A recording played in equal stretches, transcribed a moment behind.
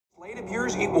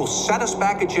broadcasters, it will set us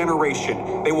back a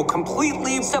generation. They will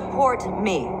completely support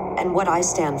me and what I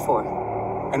stand for.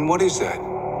 And what is that?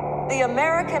 The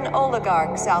American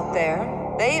oligarchs out there,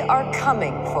 they are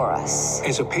coming for us.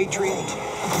 As a patriot?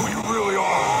 Who you really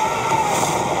are.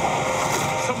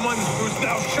 Someone who's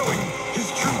now showing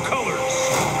his true colors.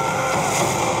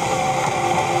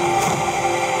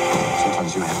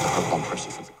 Sometimes you have to hurt one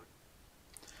person for the...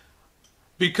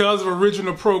 Because of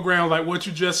original programs like what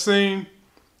you just seen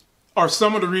are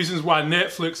some of the reasons why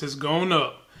Netflix has gone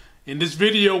up. In this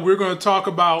video, we're going to talk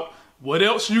about what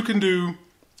else you can do,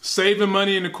 saving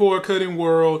money in the cord cutting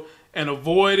world, and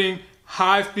avoiding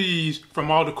high fees from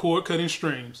all the cord cutting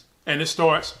streams. And it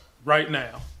starts right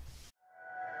now.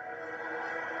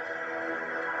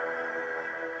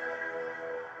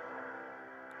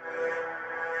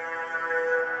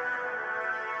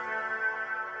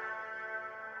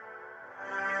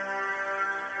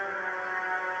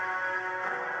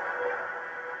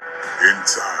 In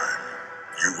time,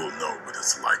 you will know what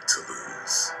it's like to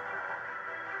lose.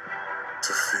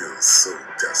 To feel so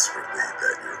desperately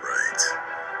that you're right,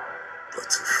 but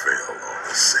to fail all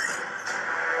the same.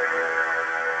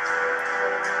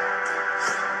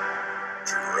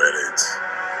 Dread it.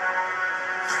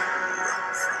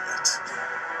 Run from it.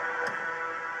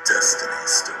 Destiny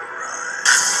still arrives.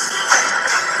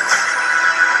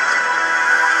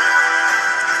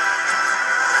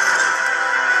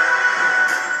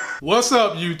 What's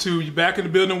up, YouTube? You're back in the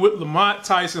building with Lamont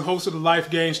Tyson, host of the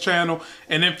Life Gains channel.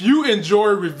 And if you enjoy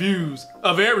reviews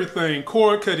of everything,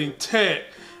 cord cutting, tech,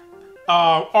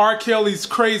 R. Kelly's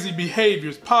crazy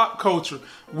behaviors, pop culture,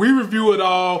 we review it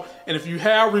all. And if you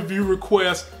have review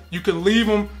requests, you can leave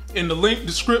them in the link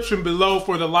description below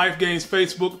for the Life Gains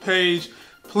Facebook page.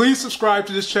 Please subscribe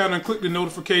to this channel and click the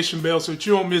notification bell so that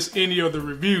you don't miss any of the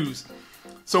reviews.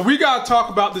 So we got to talk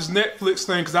about this Netflix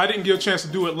thing because I didn't get a chance to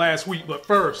do it last week. But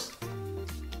first,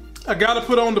 I got to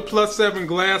put on the +7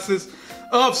 glasses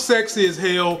of sexy as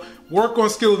hell, work on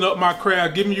skilling up my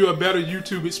craft, giving you a better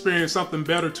YouTube experience, something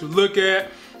better to look at.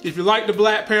 If you like the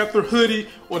Black Panther hoodie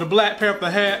or the Black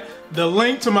Panther hat, the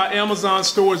link to my Amazon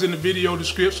store is in the video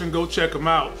description. Go check them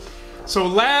out. So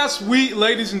last week,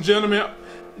 ladies and gentlemen,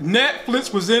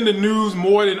 Netflix was in the news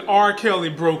more than R. Kelly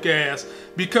broke ass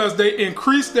because they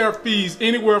increased their fees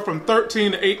anywhere from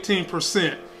 13 to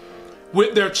 18%.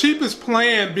 With their cheapest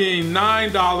plan being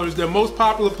 $9, their most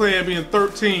popular plan being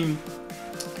 $13.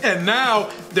 And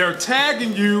now they're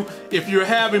tagging you if you're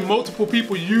having multiple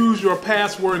people use your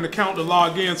password and account to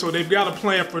log in. So they've got a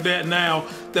plan for that now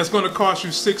that's going to cost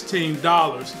you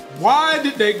 $16. Why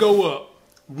did they go up?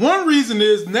 One reason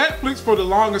is Netflix for the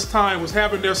longest time was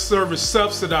having their service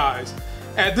subsidized.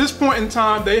 At this point in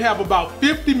time, they have about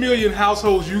 50 million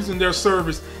households using their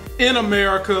service in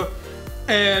America.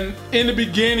 And in the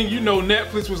beginning, you know,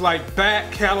 Netflix was like back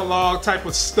catalog type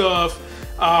of stuff,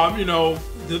 you know,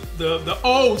 the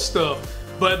old stuff.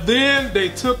 But then they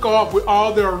took off with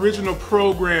all their original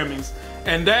programmings,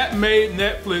 and that made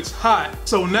Netflix hot.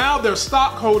 So now their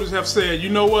stockholders have said, you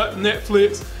know what,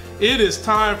 Netflix, it is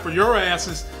time for your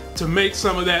asses to make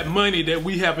some of that money that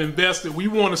we have invested. We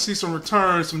want to see some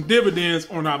returns, some dividends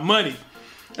on our money.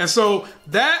 And so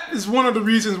that is one of the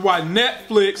reasons why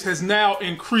Netflix has now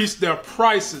increased their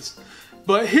prices.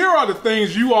 But here are the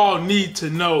things you all need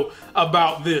to know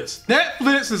about this.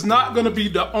 Netflix is not going to be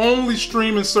the only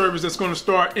streaming service that's going to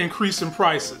start increasing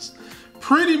prices.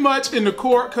 Pretty much in the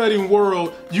cord cutting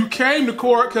world, you came to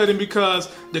cord cutting because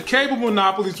the cable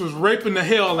monopolies was raping the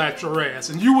hell out your ass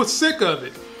and you were sick of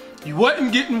it. You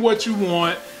wasn't getting what you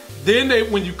want. Then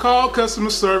when you call customer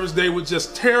service, they were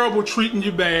just terrible, treating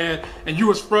you bad, and you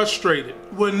was frustrated.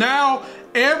 Well, now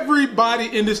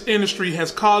everybody in this industry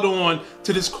has caught on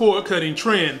to this cord cutting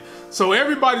trend. So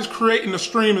everybody's creating a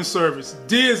streaming service.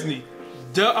 Disney,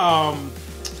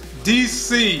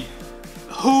 DC,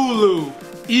 Hulu,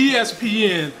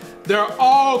 ESPN, they're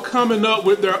all coming up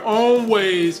with their own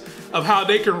ways of how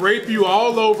they can rape you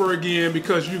all over again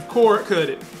because you've cord cut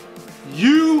it.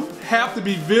 You have to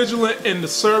be vigilant in the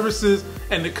services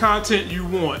and the content you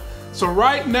want. So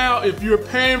right now, if you're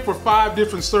paying for 5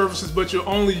 different services but you're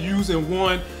only using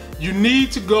one, you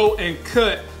need to go and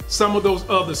cut some of those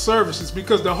other services,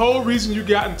 because the whole reason you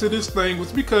got into this thing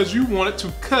was because you wanted to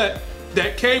cut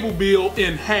that cable bill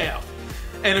in half.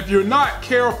 And if you're not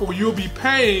careful, you'll be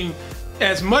paying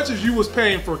as much as you was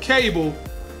paying for cable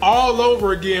all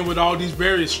over again with all these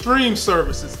various stream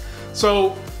services.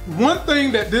 So one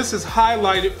thing that this has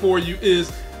highlighted for you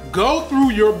is go through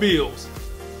your bills.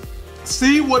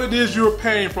 See what it is you're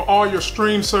paying for all your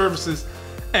stream services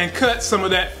and cut some of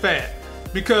that fat,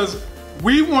 because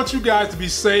we want you guys to be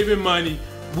saving money.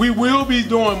 We will be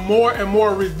doing more and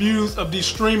more reviews of these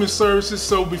streaming services,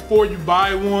 so before you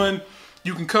buy one,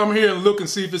 you can come here and look and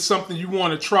see if it's something you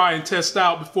want to try and test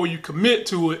out before you commit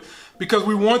to it, because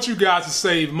we want you guys to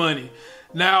save money.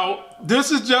 Now, this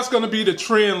is just going to be the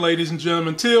trend, ladies and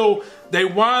gentlemen, until they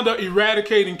wind up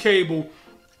eradicating cable.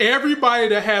 Everybody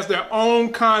that has their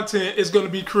own content is going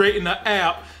to be creating an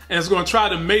app and it's going to try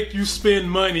to make you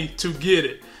spend money to get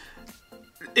it.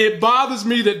 It bothers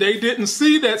me that they didn't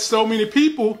see that so many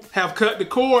people have cut the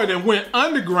cord and went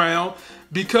underground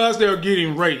because they're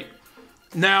getting raped.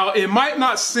 Now, it might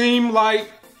not seem like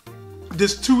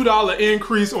this $2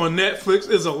 increase on Netflix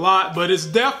is a lot, but it's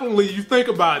definitely, you think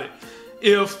about it,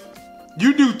 if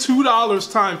you do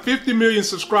 $2 times 50 million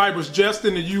subscribers just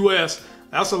in the US,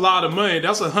 that's a lot of money.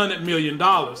 That's $100 million.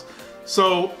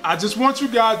 So I just want you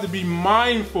guys to be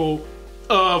mindful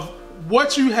of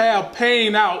what you have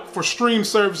paying out for stream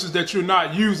services that you're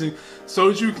not using,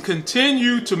 so that you can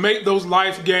continue to make those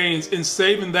life gains in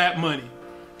saving that money.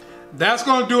 That's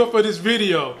going to do it for this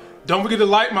video. Don't forget to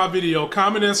like my video,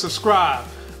 comment, and subscribe.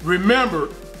 Remember,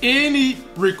 any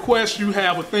requests you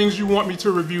have or things you want me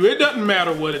to review, it doesn't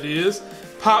matter what it is.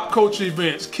 Pop culture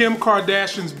events, Kim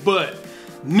Kardashian's butt,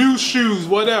 new shoes,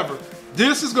 whatever.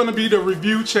 This is going to be the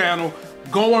review channel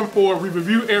going forward. We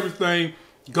review everything.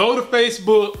 Go to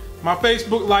Facebook, my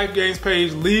Facebook Life Games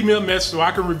page, leave me a message so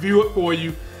I can review it for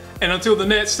you. And until the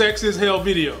next Sex is Hell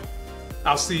video,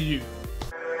 I'll see you.